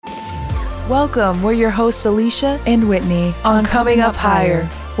Welcome, we're your hosts Alicia and Whitney on Coming Up Higher,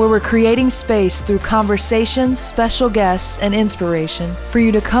 where we're creating space through conversations, special guests, and inspiration for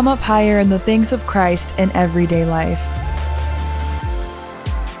you to come up higher in the things of Christ in everyday life.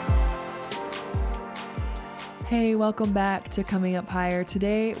 Hey, welcome back to Coming Up Higher.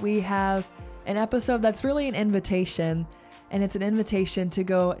 Today we have an episode that's really an invitation, and it's an invitation to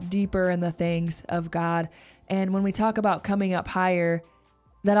go deeper in the things of God. And when we talk about coming up higher,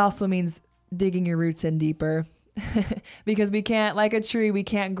 that also means digging your roots in deeper because we can't, like a tree, we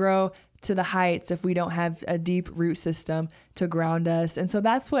can't grow to the heights if we don't have a deep root system to ground us. And so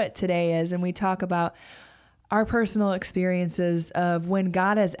that's what today is. And we talk about our personal experiences of when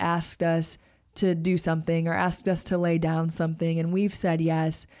God has asked us to do something or asked us to lay down something and we've said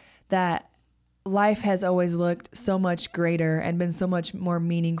yes, that life has always looked so much greater and been so much more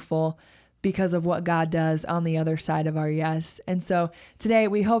meaningful because of what God does on the other side of our yes. And so today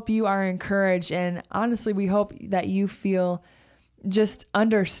we hope you are encouraged, and honestly, we hope that you feel just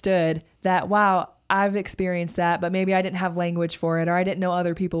understood that, wow, I've experienced that, but maybe I didn't have language for it, or I didn't know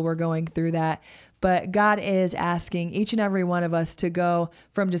other people were going through that. But God is asking each and every one of us to go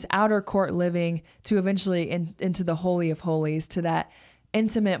from just outer court living to eventually into the Holy of Holies, to that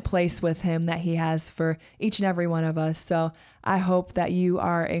intimate place with Him that He has for each and every one of us. So I hope that you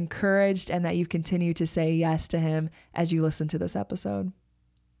are encouraged and that you continue to say yes to Him as you listen to this episode.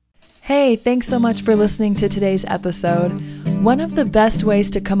 Hey, thanks so much for listening to today's episode. One of the best ways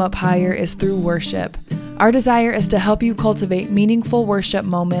to come up higher is through worship. Our desire is to help you cultivate meaningful worship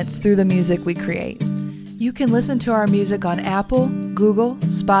moments through the music we create. You can listen to our music on Apple, Google,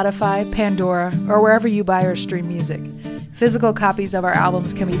 Spotify, Pandora, or wherever you buy or stream music. Physical copies of our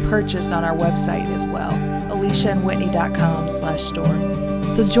albums can be purchased on our website as well, aliciaandwhitney.com/store.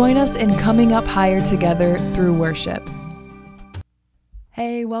 So join us in coming up higher together through worship.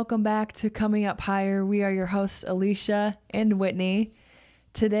 Hey, welcome back to Coming Up Higher. We are your hosts, Alicia and Whitney.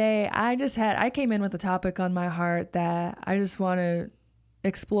 Today, I came in with a topic on my heart that I just want to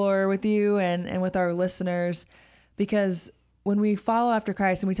explore with you and with our listeners, because when we follow after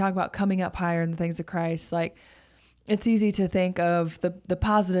Christ and we talk about coming up higher in the things of Christ, like, it's easy to think of the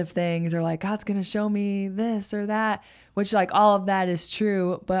positive things, or like, God's going to show me this or that, which, like, all of that is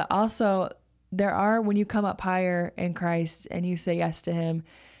true. But also when you come up higher in Christ and you say yes to Him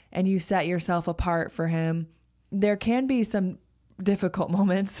and you set yourself apart for Him, there can be some difficult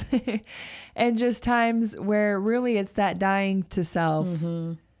moments and just times where really it's that dying to self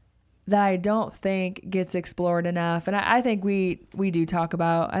that I don't think gets explored enough. And I think we do talk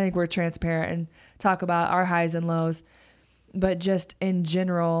about, I think we're transparent and talk about our highs and lows, but just in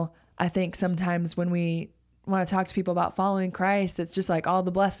general, I think sometimes when we want to talk to people about following Christ, it's just like all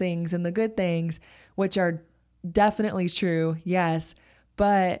the blessings and the good things, which are definitely true. Yes.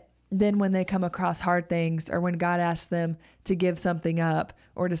 But then when they come across hard things, or when God asks them to give something up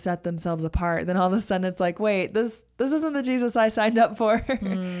or to set themselves apart, then all of a sudden it's like, wait, this isn't the Jesus I signed up for.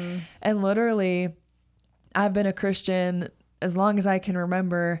 And literally, I've been a Christian as long as I can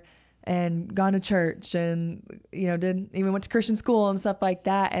remember, and gone to church, and went to Christian school and stuff like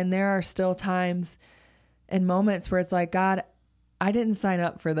that. And there are still times and moments where it's like, God, I didn't sign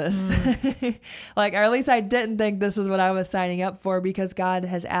up for this. Like, or at least I didn't think this is what I was signing up for, because God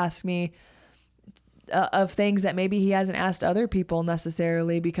has asked me of things that maybe He hasn't asked other people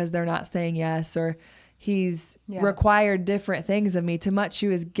necessarily, because they're not saying yes, or He's required different things of me. To much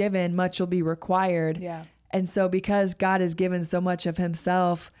who is given, much will be required. Yeah. And so because God has given so much of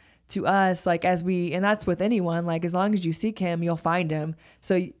Himself to us, like, and that's with anyone, like, as long as you seek Him, you'll find Him.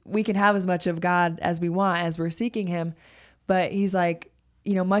 So we can have as much of God as we want as we're seeking Him. But He's like,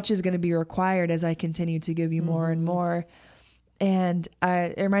 much is going to be required as I continue to give you more and more. And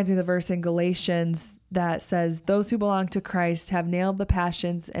it reminds me of the verse in Galatians that says, those who belong to Christ have nailed the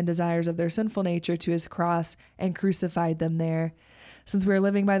passions and desires of their sinful nature to His cross and crucified them there. Since we are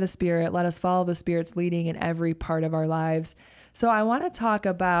living by the Spirit, let us follow the Spirit's leading in every part of our lives. So I want to talk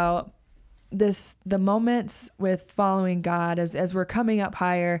about the moments with following God as we're coming up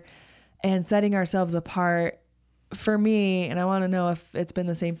higher and setting ourselves apart. For me, and I want to know if it's been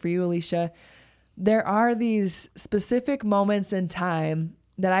the same for you, Alicia, there are these specific moments in time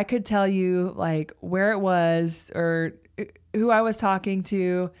that I could tell you, like, where it was or who I was talking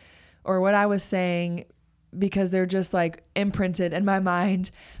to or what I was saying, because they're just like imprinted in my mind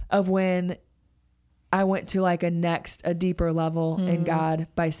of when I went to like a deeper level in God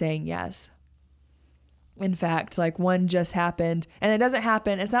by saying yes. In fact, like, one just happened, and it doesn't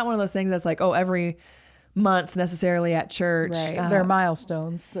happen. It's not one of those things that's like, oh, every month necessarily at church. Right. They're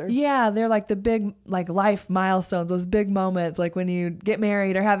milestones. They're like the big like life milestones, those big moments, like when you get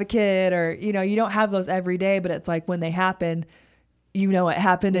married or have a kid, or, you know, you don't have those every day, but it's like when they happen, you know, it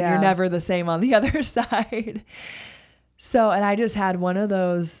happened and you're never the same on the other side. So, and I just had one of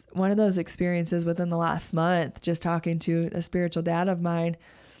those experiences within the last month, just talking to a spiritual dad of mine.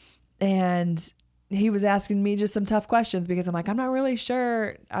 And he was asking me just some tough questions because I'm like, I'm not really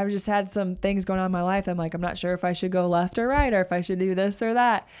sure. I've just had some things going on in my life. I'm like, I'm not sure if I should go left or right, or if I should do this or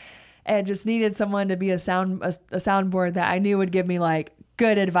that. And just needed someone to be a soundboard that I knew would give me like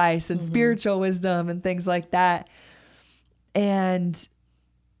good advice and spiritual wisdom and things like that. And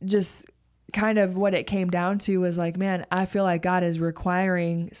just kind of what it came down to was like, man, I feel like God is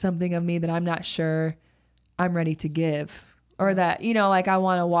requiring something of me that I'm not sure I'm ready to give. Or that, you know, like I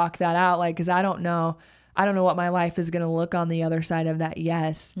want to walk that out, like, cause I don't know what my life is going to look on the other side of that.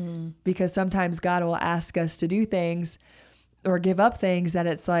 Yes. Because sometimes God will ask us to do things or give up things that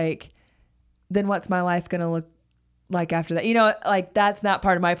it's like, then what's my life going to look like after that? You know, like that's not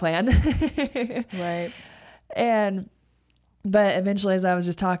part of my plan. Right. But eventually, as I was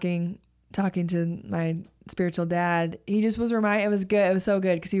just talking to my spiritual dad, he just was it was good. It was so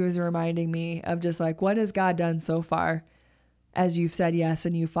good because he was reminding me of just like, what has God done so far as you've said yes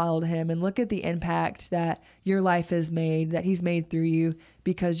and you followed him, and look at the impact that your life has made, that he's made through you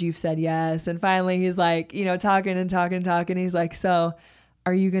because you've said yes. And finally he's like, you know, talking. He's like, so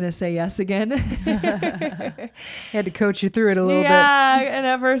are you going to say yes again? He had to coach you through it a little bit. Yeah. And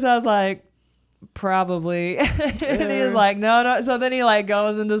at first I was like, probably. And he was like, no. So then he like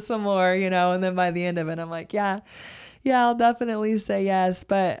goes into some more, you know, and then by the end of it, I'm like, yeah, I'll definitely say yes.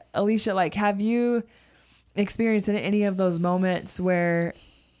 But Alicia, like, have you experienced any of those moments where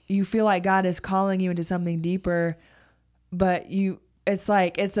you feel like God is calling you into something deeper, but it's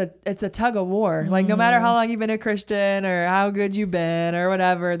like, it's a tug of war. Like no matter how long you've been a Christian or how good you've been or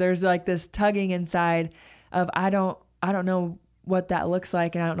whatever, there's like this tugging inside of, I don't know what that looks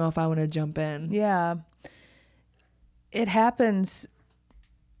like. And I don't know if I want to jump in. Yeah. It happens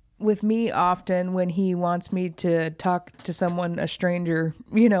with me often when he wants me to talk to someone, a stranger,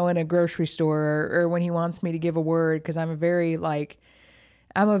 you know, in a grocery store, or when he wants me to give a word. Cause I'm a very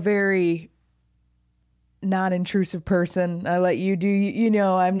non-intrusive person. I let you do, you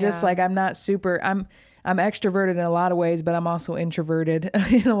know, I'm just like, I'm not super, I'm extroverted in a lot of ways, but I'm also introverted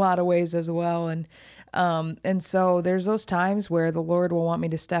in a lot of ways as well. And so there's those times where the Lord will want me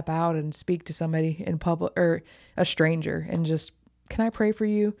to step out and speak to somebody in public or a stranger and just, can I pray for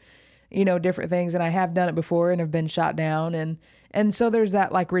you? You know, different things. And I have done it before and have been shot down. And so there's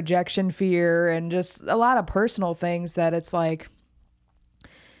that like rejection fear and just a lot of personal things that it's like,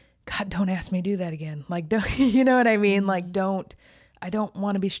 God, don't ask me to do that again. Like, don't, you know what I mean? Like, I don't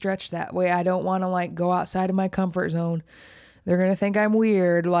want to be stretched that way. I don't want to like go outside of my comfort zone. They're going to think I'm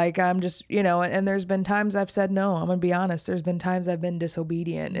weird. Like I'm just, you know, and there's been times I've said no. I'm going to be honest. There's been times I've been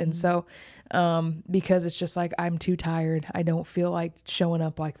disobedient. And so, because it's just like, I'm too tired. I don't feel like showing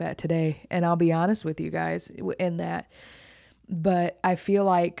up like that today. And I'll be honest with you guys in that. But I feel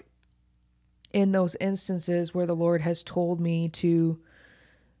like in those instances where the Lord has told me to,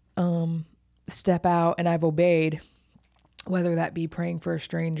 step out and I've obeyed, whether that be praying for a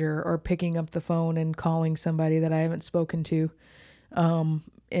stranger or picking up the phone and calling somebody that I haven't spoken to,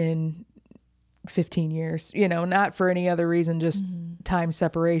 in 15 years, you know, not for any other reason, just time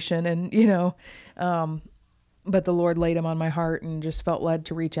separation and, you know, but the Lord laid him on my heart and just felt led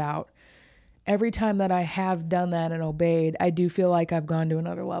to reach out. Every time that I have done that and obeyed, I do feel like I've gone to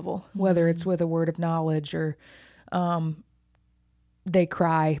another level, whether it's with a word of knowledge or, they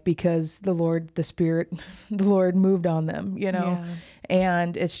cry because the Lord moved on them, you know? Yeah.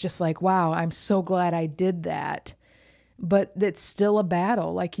 And it's just like, wow, I'm so glad I did that. But it's still a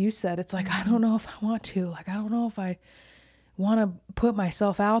battle. Like you said, it's like, I don't know if I want to, like, I don't know if I want to put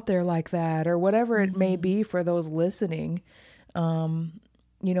myself out there like that or whatever it may be for those listening.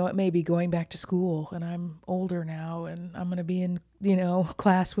 You know, it may be going back to school and I'm older now and I'm going to be in, you know,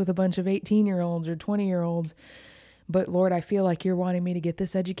 class with a bunch of 18-year-olds or 20-year-olds. But Lord, I feel like you're wanting me to get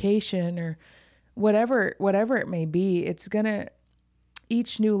this education or whatever it may be.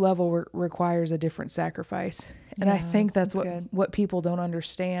 Each new level requires a different sacrifice. And I think that's what people don't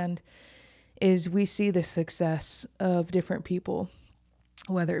understand is we see the success of different people,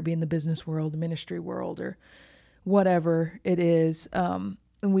 whether it be in the business world, the ministry world, or whatever it is. And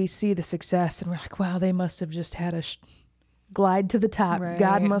we see the success and we're like, wow, they must have just had a glide to the top. Right.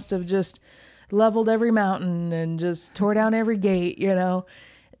 God must have just leveled every mountain and just tore down every gate, you know,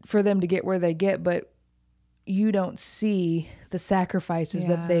 for them to get where they get. But you don't see the sacrifices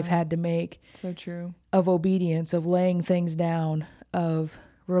that they've had to make. So true. of obedience, of laying things down, of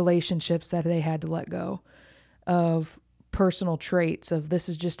relationships that they had to let go, of personal traits of this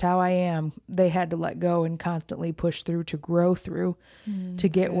is just how I am. They had to let go and constantly push through to grow through to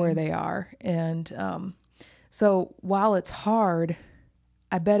get where they are. And so while it's hard,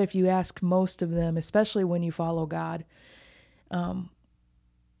 I bet if you ask most of them, especially when you follow God,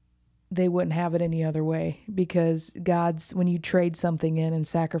 they wouldn't have it any other way, because when you trade something in and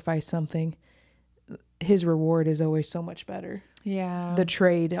sacrifice something, his reward is always so much better. Yeah. The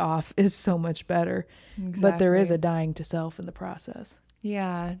trade off is so much better. Exactly. But there is a dying to self in the process.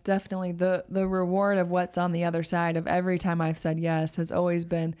 Yeah, definitely. The reward of what's on the other side of every time I've said yes has always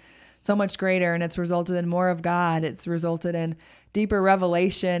been so much greater, and it's resulted in more of God. It's resulted in deeper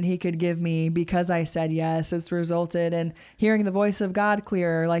revelation he could give me because I said yes. It's resulted in hearing the voice of God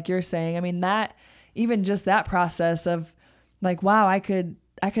clearer, like you're saying. I mean, that, even just that process of like, wow, I could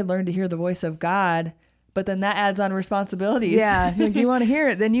learn to hear the voice of God, but then that adds on responsibilities. Yeah. If you want to hear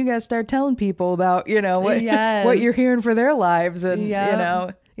it, then you got to start telling people about, what you're hearing for their lives. And,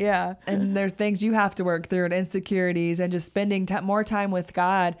 yeah. And there's things you have to work through, and insecurities, and just spending more time with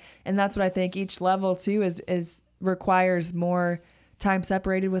God. And that's what I think each level too is requires more time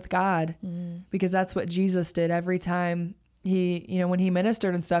separated with God, because that's what Jesus did every time he, when he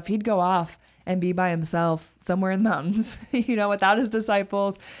ministered and stuff, he'd go off and be by himself somewhere in the mountains, without his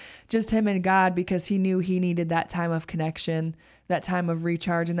disciples, just him and God, because he knew he needed that time of connection, that time of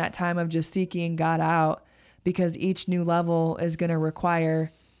recharge, and that time of just seeking God out, because each new level is going to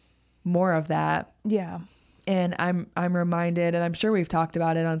require more of that. Yeah. And I'm reminded, and I'm sure we've talked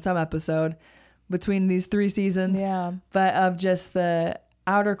about it on some episode between these 3 seasons, but of just the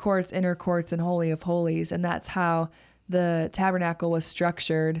outer courts, inner courts, and Holy of Holies. And that's how the tabernacle was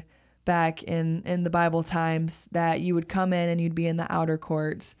structured back in the Bible times, that you would come in and you'd be in the outer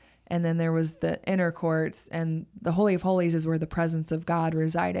courts. And then there was the inner courts, and the Holy of Holies is where the presence of God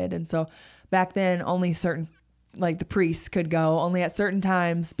resided. And so back then, only certain, like the priests could go only at certain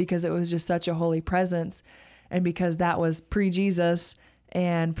times, because it was just such a holy presence. And because that was pre-Jesus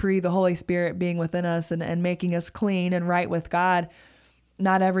and pre the Holy Spirit being within us and making us clean and right with God,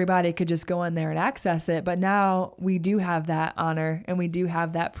 not everybody could just go in there and access it. But now we do have that honor, and we do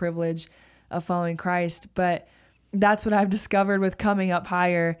have that privilege of following Christ. But that's what I've discovered with coming up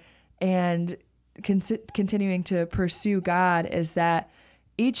higher and continuing to pursue God, is that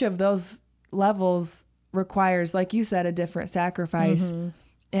each of those levels requires, like you said, a different sacrifice.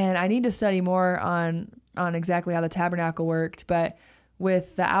 And I need to study more on exactly how the tabernacle worked. But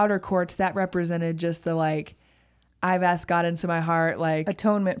with the outer courts, that represented just the I've asked God into my heart,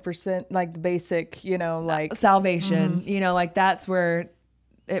 atonement for sin, like the basic, salvation, that's where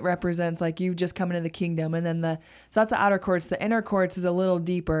it represents, you just come into the kingdom. And then so that's the outer courts. The inner courts is a little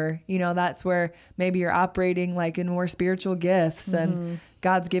deeper, that's where maybe you're operating in more spiritual gifts, and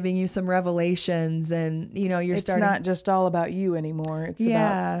God's giving you some revelations, and, it's not just all about you anymore. It's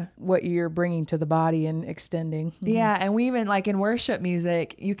about what you're bringing to the body and extending. Yeah. And we even in worship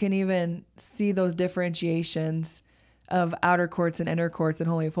music, you can even see those differentiations of outer courts and inner courts and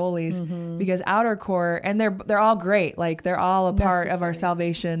Holy of Holies, because outer court, and they're all great. They're all a part of our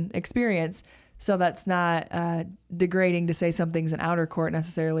salvation experience. So that's not degrading to say something's an outer court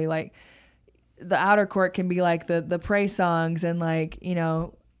necessarily. The outer court can be the praise songs and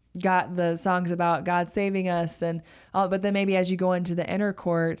got the songs about God saving us and all, but then maybe as you go into the inner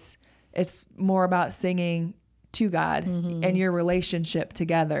courts, it's more about singing to God and your relationship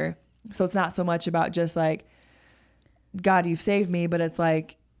together. So it's not so much about just God, you've saved me, but it's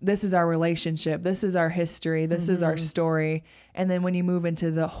this is our relationship. This is our history. This is our story. And then when you move into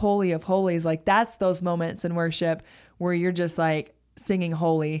the Holy of Holies, that's those moments in worship where you're just singing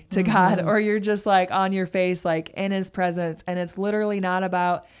holy to God, or you're just on your face, in his presence. And it's literally not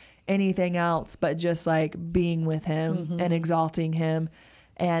about anything else, but just being with him and exalting him.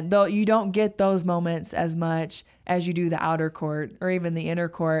 And though you don't get those moments as much as you do the outer court or even the inner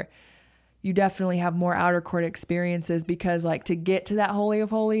court, you definitely have more outer court experiences, because to get to that Holy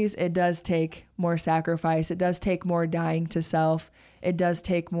of Holies, it does take more sacrifice. It does take more dying to self. It does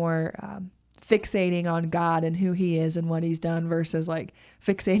take more fixating on God and who he is and what he's done versus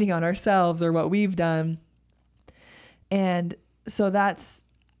fixating on ourselves or what we've done. And so that's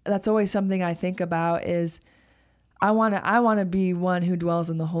always something I think about is I want to be one who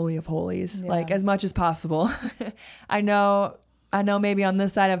dwells in the Holy of Holies, as much as possible. I know maybe on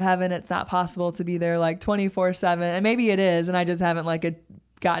this side of heaven, it's not possible to be there 24/7, and maybe it is, and I just haven't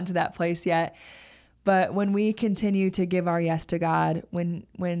gotten to that place yet. But when we continue to give our yes to God,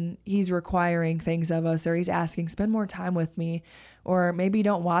 when he's requiring things of us, or he's asking, spend more time with me, or maybe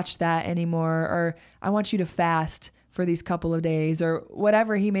don't watch that anymore, or I want you to fast for these couple of days, or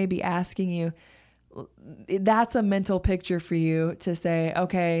whatever he may be asking you, that's a mental picture for you to say,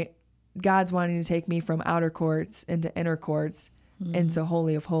 okay, God's wanting to take me from outer courts into inner courts, into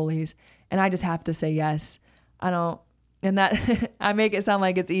Holy of Holies. And I just have to say yes. And that I make it sound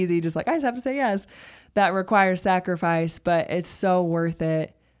like it's easy, just like, I just have to say yes. That requires sacrifice, but it's so worth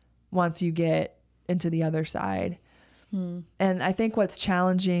it once you get into the other side. And I think what's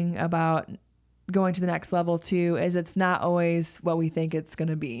challenging about going to the next level too is it's not always what we think it's going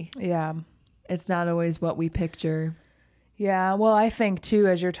to be. Yeah. It's not always what we picture. Yeah. Well, I think too,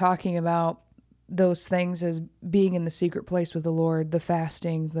 as you're talking about those things as being in the secret place with the Lord, the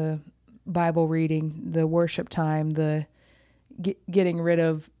fasting, the Bible reading, the worship time, the getting rid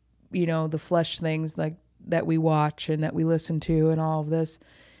of, the flesh things like that we watch and that we listen to and all of this.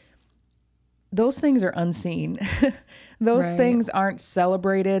 Those things are unseen. Those things aren't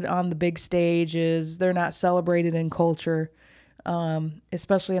celebrated on the big stages. They're not celebrated in culture,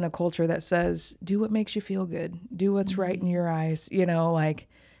 especially in a culture that says, do what makes you feel good. Do what's right in your eyes. Like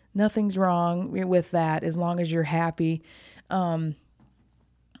nothing's wrong with that as long as you're happy. Those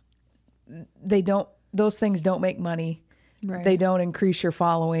things don't make money. Right. They don't increase your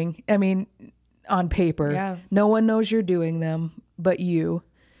following. I mean, on paper, no one knows you're doing them but you.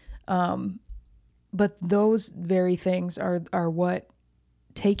 But those very things are what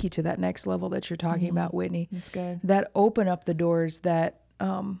take you to that next level that you're talking about, Whitney. That's good. That open up the doors that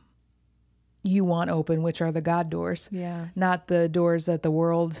you want open, which are the God doors. Yeah. Not the doors that the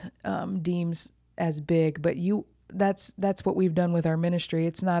world deems as big, but that's what we've done with our ministry.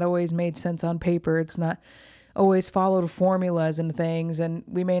 It's not always made sense on paper. It's not always followed formulas and things, and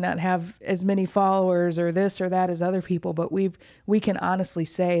we may not have as many followers or this or that as other people, but we can honestly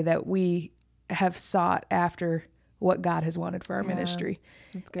say that we have sought after what God has wanted for our ministry.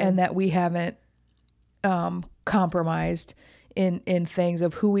 That's good. And that we haven't compromised in things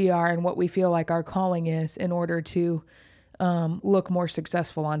of who we are and what we feel like our calling is in order to look more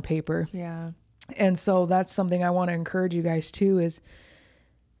successful on paper. Yeah. And so that's something I want to encourage you guys too, is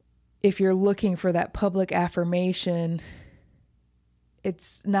if you're looking for that public affirmation,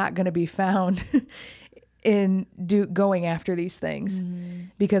 it's not going to be found in going after these things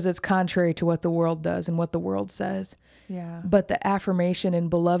because it's contrary to what the world does and what the world says. Yeah. But the affirmation and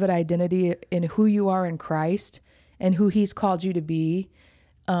beloved identity in who you are in Christ and who he's called you to be,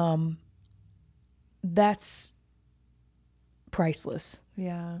 that's priceless.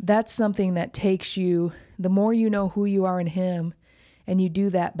 Yeah. That's something that takes you, the more you know who you are in him, and you do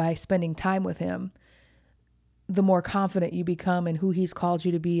that by spending time with him, the more confident you become in who he's called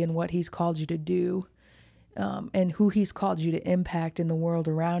you to be and what he's called you to do, and who he's called you to impact in the world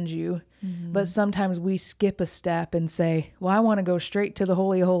around you. But sometimes we skip a step and say, well, I want to go straight to the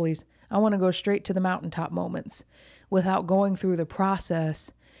Holy of Holies. I want to go straight to the mountaintop moments without going through the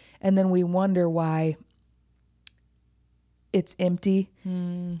process. And then we wonder why it's empty.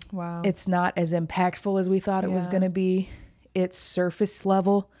 Wow. It's not as impactful as we thought it was going to be. It's surface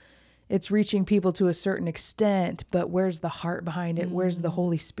level. It's reaching people to a certain extent, but where's the heart behind it? Where's the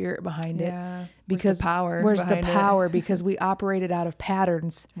Holy Spirit behind it? Because where's the power? Because we operated out of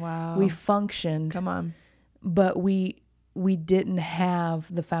patterns. Wow. We functioned. Come on. But we didn't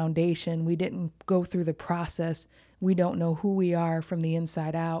have the foundation. We didn't go through the process. We don't know who we are from the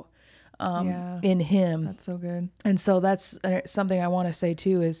inside out in him. That's so good. And so that's something I want to say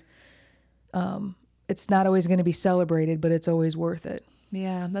too is it's not always going to be celebrated, but it's always worth it.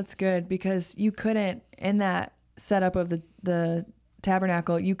 Yeah, that's good, because you couldn't, in that setup of the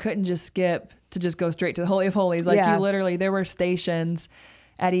tabernacle, you couldn't just skip to just go straight to the Holy of Holies. Like you literally, there were stations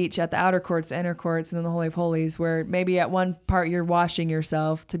at the outer courts, the inner courts, and then the Holy of Holies, where maybe at one part you're washing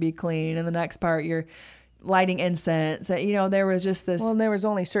yourself to be clean, and the next part you're lighting incense. There was just this. Well, and there was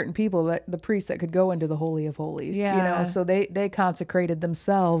only certain people, that the priests, that could go into the Holy of Holies. Yeah. So they consecrated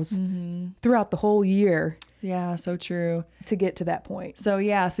themselves throughout the whole year. Yeah, so true. To get to that point. So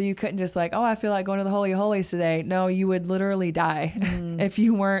you couldn't just like, oh, I feel like going to the Holy of Holies today. No, you would literally die if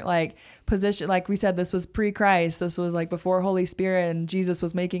you weren't like positioned. Like we said, this was pre-Christ. This was like before Holy Spirit, and Jesus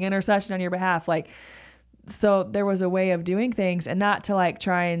was making intercession on your behalf. Like, so there was a way of doing things, and not to like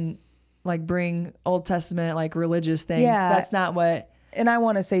try and like bring Old Testament like religious things. Yeah. That's not what. And I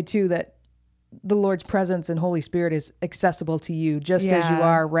want to say too that the Lord's presence and Holy Spirit is accessible to you just as you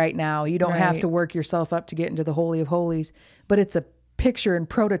are right now. You don't have to work yourself up to get into the Holy of Holies, but it's a picture and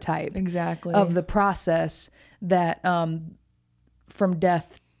prototype exactly of the process that from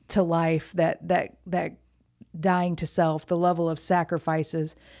death to life, that dying to self, the level of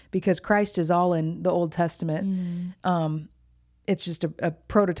sacrifices, because Christ is all in the Old Testament. It's just a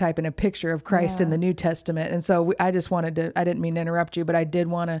prototype and a picture of Christ in the New Testament. And so I just wanted to, I didn't mean to interrupt you, but I did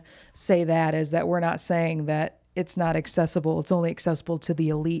want to say that is that we're not saying that it's not accessible. It's only accessible to the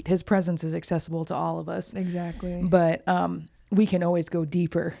elite. His presence is accessible to all of us. Exactly. But we can always go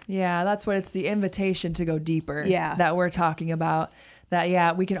deeper. Yeah, that's what it's the invitation to go deeper that we're talking about.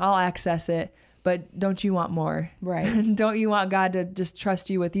 That, we can all access it, but don't you want more? Right. Don't you want God to just trust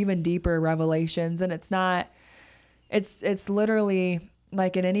you with even deeper revelations? And it's literally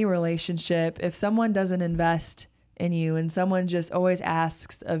like in any relationship, if someone doesn't invest in you and someone just always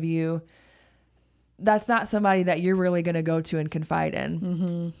asks of you, that's not somebody that you're really going to go to and confide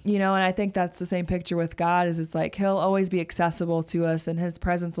in, and I think that's the same picture with God is it's like, he'll always be accessible to us and his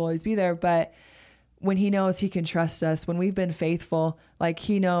presence will always be there. But when he knows he can trust us, when we've been faithful, like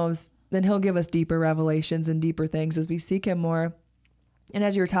he knows, then he'll give us deeper revelations and deeper things as we seek him more. And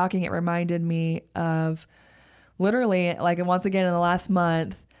as you were talking, it reminded me of literally, like, once again, in the last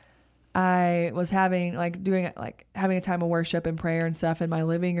month, I was having a time of worship and prayer and stuff in my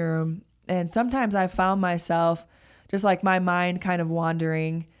living room. And sometimes I found myself just like my mind kind of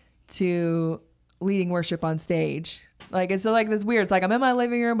wandering to leading worship on stage. Like, it's like this weird, it's like I'm in my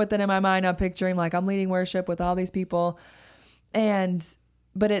living room, but then in my mind, I'm picturing like I'm leading worship with all these people.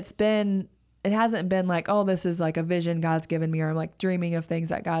 But it hasn't been like, oh, this is like a vision God's given me, or I'm like dreaming of things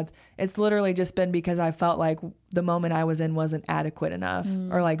that it's literally just been because I felt like the moment I was in wasn't adequate enough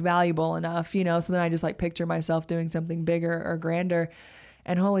or like valuable enough, so then I just like picture myself doing something bigger or grander.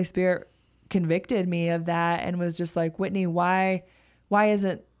 And Holy Spirit convicted me of that and was just like, Whitney, why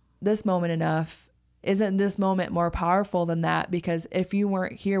isn't this moment enough? Isn't this moment more powerful than that? Because if you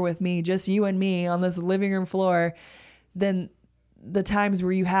weren't here with me, just you and me on this living room floor, then the times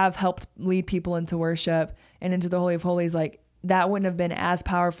where you have helped lead people into worship and into the Holy of Holies, like that wouldn't have been as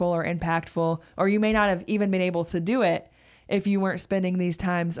powerful or impactful, or you may not have even been able to do it if you weren't spending these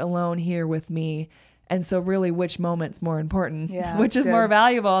times alone here with me. And so really, which moment's more important? Yeah, which is more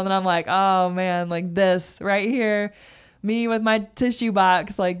valuable? And then I'm like, oh man, like this right here, me with my tissue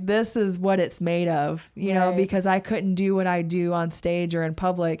box, like this is what it's made of, because I couldn't do what I do on stage or in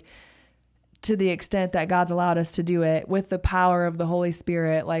public to the extent that God's allowed us to do it with the power of the Holy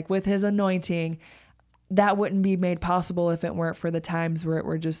Spirit, like with his anointing. That wouldn't be made possible if it weren't for the times where it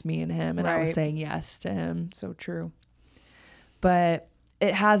were just me and him and I was saying yes to him. So true. But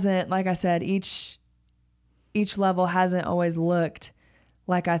it hasn't, like I said, each level hasn't always looked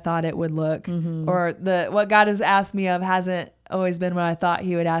like I thought it would look, or what God has asked me of hasn't always been what I thought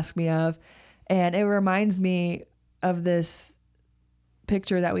he would ask me of. And it reminds me of this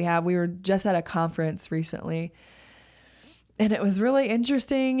picture that we have. We were just at a conference recently, and it was really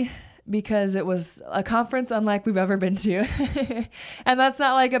interesting because it was a conference unlike we've ever been to. And that's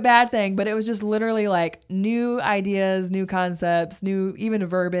not like a bad thing, but it was just literally like new ideas, new concepts, new even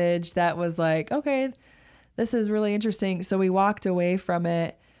verbiage that was like, okay, this is really interesting. So we walked away from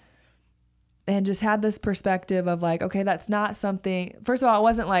it and just had this perspective of like, okay, that's not something, first of all, it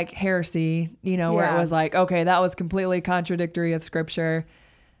wasn't like heresy, where it was like, okay, that was completely contradictory of scripture.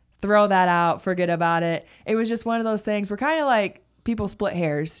 Throw that out, forget about it. It was just one of those things where kind of like people split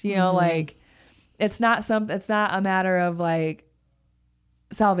hairs, like it's not a matter of like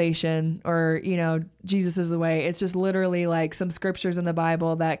salvation or, Jesus is the way. It's just literally like some scriptures in the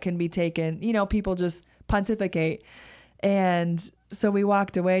Bible that can be taken, people just pontificate. And so we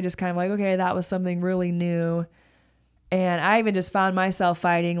walked away just kind of like, okay, that was something really new. And I even just found myself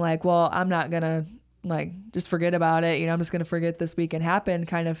fighting like, well, I'm not going to like, just forget about it. I'm just going to forget this weekend happened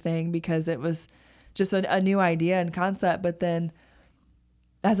kind of thing, because it was just a new idea and concept. But then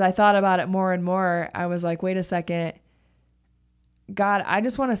as I thought about it more and more, I was like, wait a second, God, I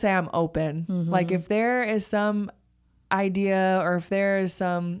just want to say I'm open. Like if there is some idea or if there is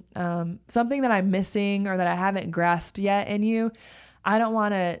some something that I'm missing or that I haven't grasped yet in you, I don't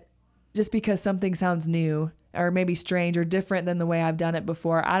want to, just because something sounds new or maybe strange or different than the way I've done it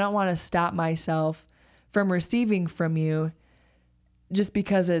before, I don't want to stop myself from receiving from you just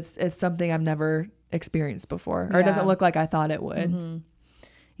because it's something I've never experienced before or it doesn't look like I thought it would.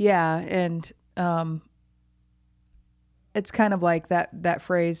 Yeah. And it's kind of like that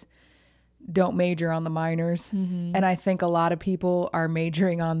phrase, don't major on the minors. And I think a lot of people are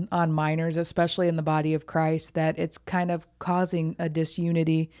majoring on minors, especially in the body of Christ, that it's kind of causing a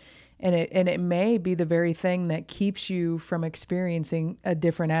disunity. And it may be the very thing that keeps you from experiencing a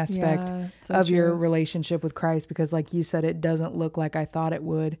different aspect of your relationship with Christ, because like you said, it doesn't look like I thought it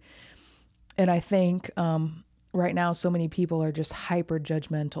would. And I think right now so many people are just hyper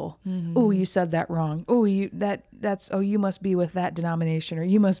judgmental. Oh, you said that wrong. Oh, you must be with that denomination, or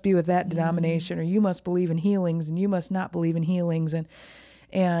you must be with that denomination, or you must believe in healings and you must not believe in healings.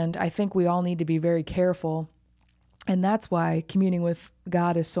 And I think we all need to be very careful. And that's why communing with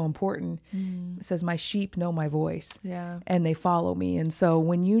God is so important. It says, my sheep know my voice, and they follow me. And so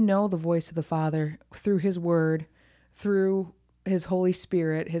when you know the voice of the Father through his word, through his Holy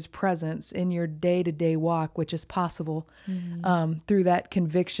Spirit, his presence in your day-to-day walk, which is possible through that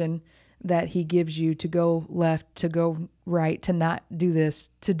conviction that he gives you to go left, to go right, to not do this,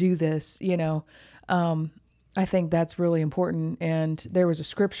 to do this, I think that's really important. And there was a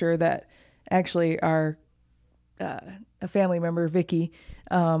scripture that actually a family member, Vicky,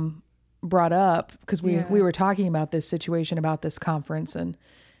 brought up, because we were talking about this situation, about this conference and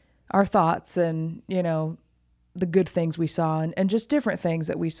our thoughts and, the good things we saw and just different things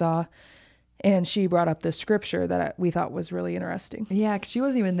that we saw. And she brought up this scripture that we thought was really interesting. Yeah, because she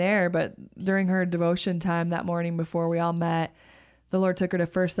wasn't even there, but during her devotion time that morning before we all met, the Lord took her to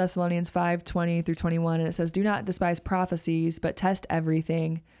 1 Thessalonians 5:20-21, and it says, do not despise prophecies, but test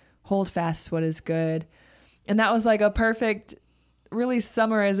everything. Hold fast what is good. And that was like a perfect, really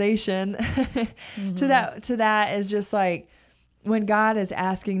summarization to that is just like, when God is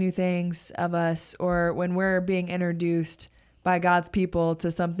asking new things of us, or when we're being introduced by God's people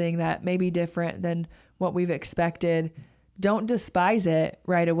to something that may be different than what we've expected, don't despise it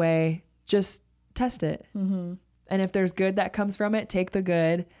right away. Just test it. And if there's good that comes from it, take the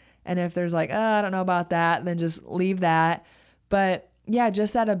good. And if there's like, I don't know about that, then just leave that. But yeah,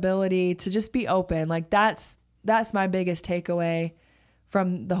 just that ability to just be open. Like that's my biggest takeaway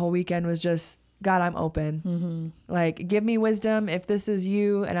from the whole weekend was just, God, I'm open. Like, give me wisdom. If this is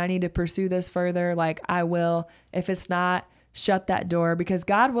you and I need to pursue this further, like I will. If it's not, shut that door, because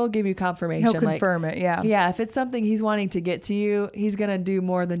God will give you confirmation. He'll confirm it. Yeah. Yeah. If it's something he's wanting to get to you, he's going to do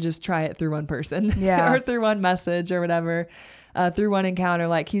more than just try it through one person or through one message or whatever, through one encounter.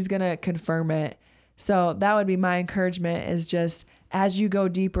 Like he's going to confirm it. So that would be my encouragement, is just as you go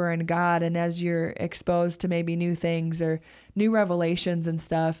deeper in God and as you're exposed to maybe new things or new revelations and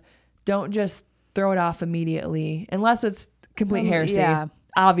stuff, don't just throw it off immediately, unless it's complete heresy. Yeah.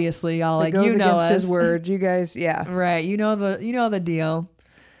 Obviously, y'all, like, goes against us. his word. You guys, right. You know the deal.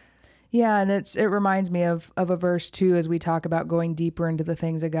 Yeah, and it reminds me of a verse too, as we talk about going deeper into the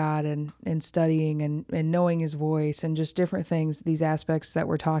things of God and studying and knowing his voice and just different things, these aspects that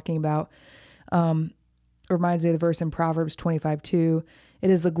we're talking about. Reminds me of the verse in Proverbs 25:2. It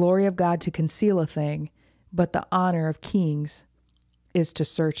is the glory of God to conceal a thing, but the honor of kings is to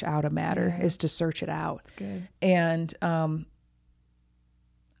search out a matter, is to search it out. That's good. And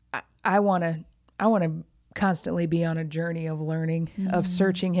I want to constantly be on a journey of learning, of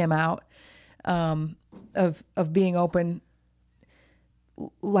searching him out, of being open.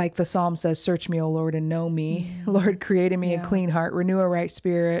 Like the Psalm says, search me, O Lord, and know me. Lord, create in me a clean heart, renew a right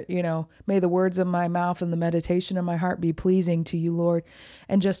spirit. May the words of my mouth and the meditation of my heart be pleasing to you, Lord.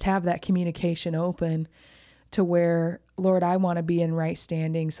 And just have that communication open to where, Lord, I want to be in right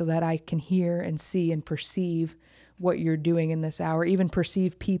standing so that I can hear and see and perceive what you're doing in this hour, even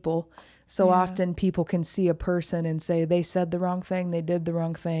perceive people. So often people can see a person and say they said the wrong thing, they did the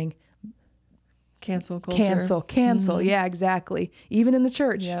wrong thing. Cancel culture. Cancel. Yeah, exactly. Even in the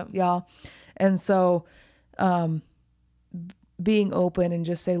church, y'all. And so being open and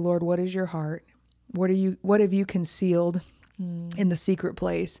just say, Lord, what is your heart? What have you concealed in the secret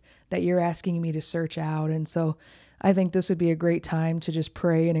place that you're asking me to search out? And so I think this would be a great time to just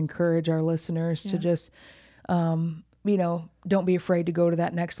pray and encourage our listeners to just, don't be afraid to go to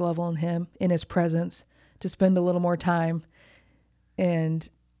that next level in his presence, to spend a little more time and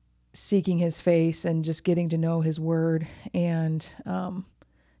seeking his face and just getting to know his word, and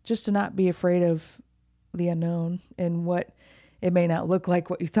just to not be afraid of the unknown and what it may not look like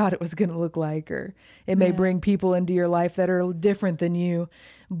what you thought it was going to look like, or it may bring people into your life that are different than you,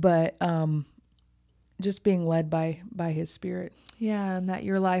 but just being led by his Spirit. Yeah, and that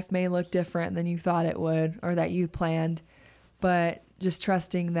your life may look different than you thought it would or that you planned, but just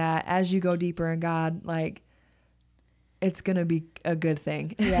trusting that as you go deeper in God, like, it's going to be a good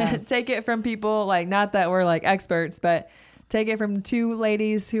thing. Yeah. Take it from people, like, not that we're like experts, but take it from two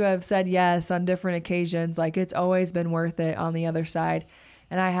ladies who have said yes on different occasions. Like, it's always been worth it on the other side.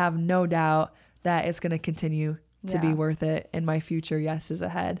 And I have no doubt that it's going to continue to be worth it in my future yeses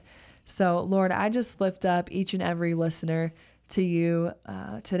ahead. So, Lord, I just lift up each and every listener to you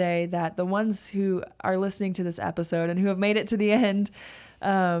today, that the ones who are listening to this episode and who have made it to the end,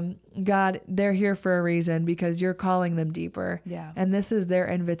 God, they're here for a reason because you're calling them deeper. Yeah. And this is their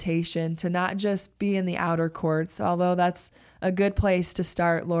invitation to not just be in the outer courts, although that's a good place to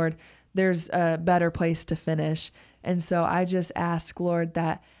start, Lord. There's a better place to finish. And so I just ask, Lord,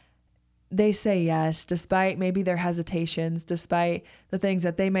 that they say yes, despite maybe their hesitations, despite the things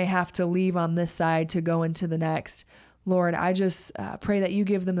that they may have to leave on this side to go into the next. Lord, I just pray that you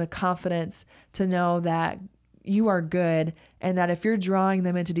give them the confidence to know that you are good, and that if you're drawing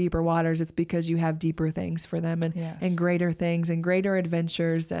them into deeper waters, it's because you have deeper things for them, and greater things and greater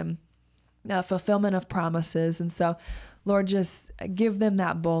adventures and fulfillment of promises. And so, Lord, just give them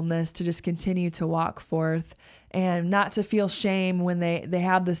that boldness to just continue to walk forth and not to feel shame when they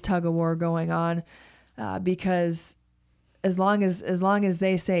have this tug of war going on, because as long as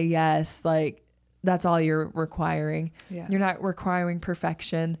they say yes, like, that's all you're requiring. Yes. You're not requiring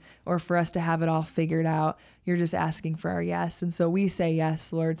perfection or for us to have it all figured out. You're just asking for our yes. And so we say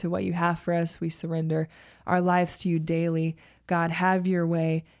yes, Lord, to what you have for us. We surrender our lives to you daily. God, have your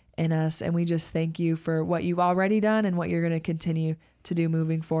way in us. And we just thank you for what you've already done and what you're going to continue to do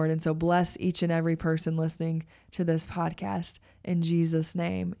moving forward. And so bless each and every person listening to this podcast. In Jesus'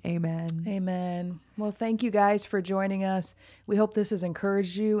 name, amen. Amen. Well, thank you guys for joining us. We hope this has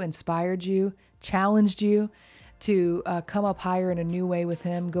encouraged you, inspired you, challenged you to come up higher in a new way with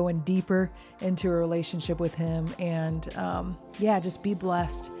him, going deeper into a relationship with him. And just be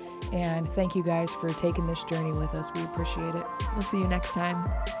blessed. And thank you guys for taking this journey with us. We appreciate it. We'll see you next time.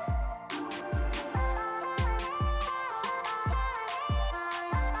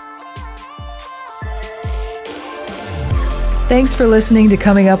 Thanks for listening to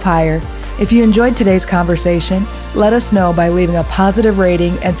Coming Up Higher. If you enjoyed today's conversation, let us know by leaving a positive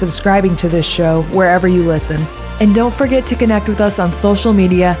rating and subscribing to this show wherever you listen. And don't forget to connect with us on social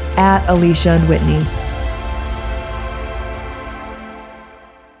media @Alicia and Whitney.